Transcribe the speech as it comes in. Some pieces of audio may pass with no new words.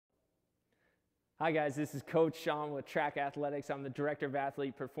Hi guys, this is Coach Sean with TrAk Athletics. I'm the Director of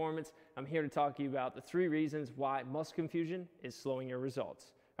Athlete Performance. I'm here to talk to you about the 3 reasons why muscle confusion is slowing your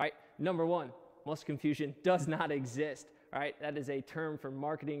results. All right, number 1, muscle confusion does not exist. All right, that is a term from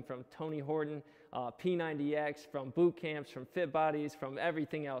marketing from Tony Horton, P90X, from boot camps, from Fit Bodies, from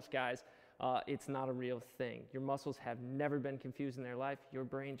everything else, guys. It's not a real thing. Your muscles have never been confused in their life. Your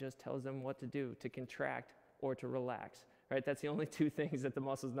brain just tells them what to do, to contract or to relax. Right? That's the only 2 things that the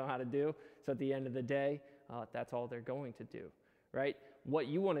muscles know how to do. So at the end of the day, that's all they're going to do. Right? What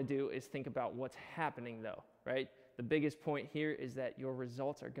you want to do is think about what's happening though. Right? The biggest point here is that your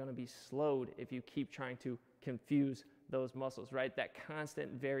results are going to be slowed if you keep trying to confuse those muscles. Right? That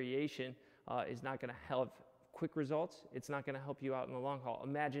constant variation is not going to help quick results. It's not going to help you out in the long haul.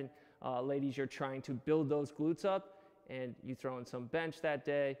 Imagine, ladies, you're trying to build those glutes up, and you throw in some bench that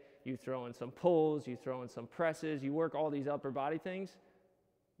day, you throw in some pulls, you throw in some presses, you work all these upper body things.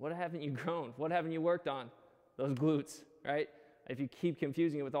 What haven't you grown? What haven't you worked on? Those glutes, right? If you keep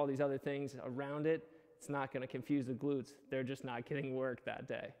confusing it with all these other things around it, it's not going to confuse the glutes. They're just not getting work that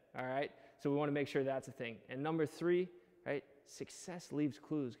day, all right? So we want to make sure that's a thing. And number 3, right, success leaves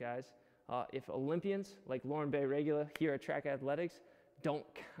clues, guys. If Olympians like Lauren Bay Regula here at TrAk Athletics don't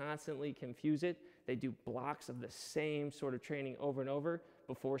constantly confuse it, they do blocks of the same sort of training over and over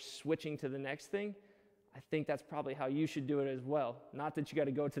before switching to the next thing, I think that's probably how you should do it as well. Not that you got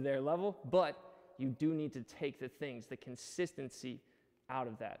to go to their level, but you do need to take the things, the consistency out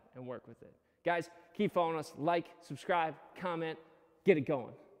of that and work with it. Guys, keep following us. Like, subscribe, comment, get it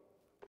going.